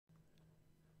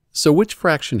So which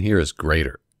fraction here is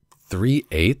greater,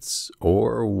 3/8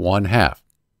 or 1/2?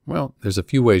 Well, there's a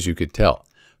few ways you could tell.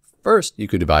 First, you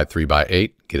could divide 3 by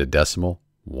 8, get a decimal,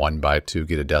 1 by 2,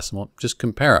 get a decimal. Just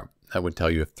compare them. That would tell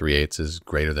you if 3/8 is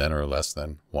greater than or less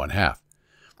than 1/2.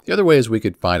 The other way is we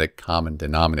could find a common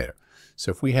denominator.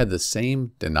 So if we had the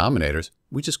same denominators,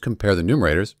 we just compare the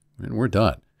numerators and we're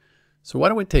done. So why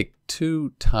don't we take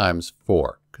 2 times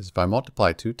 4? Because if I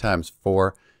multiply 2 times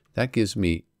 4, that gives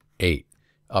me 8.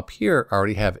 Up here, I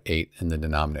already have 8 in the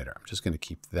denominator. I'm just going to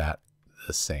keep that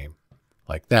the same,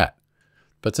 like that.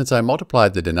 But since I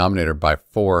multiplied the denominator by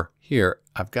 4 here,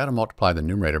 I've got to multiply the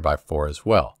numerator by 4 as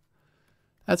well.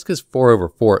 That's because 4 over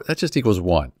 4, that just equals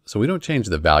 1. So we don't change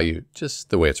the value,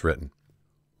 just the way it's written.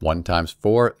 1 times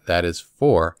 4, that is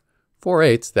 4.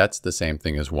 4/8, that's the same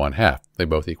thing as 1/2. They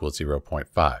both equal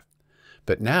 0.5.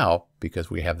 But now, because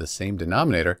we have the same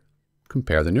denominator,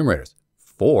 compare the numerators.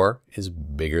 4 is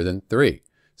bigger than 3.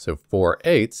 So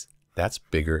 4/8, that's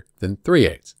bigger than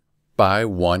 3/8 by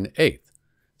 1/8.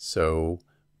 So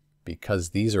because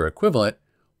these are equivalent,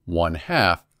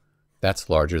 1/2, that's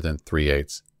larger than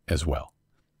 3/8 as well.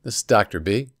 This is Dr.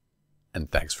 B, and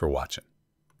thanks for watching.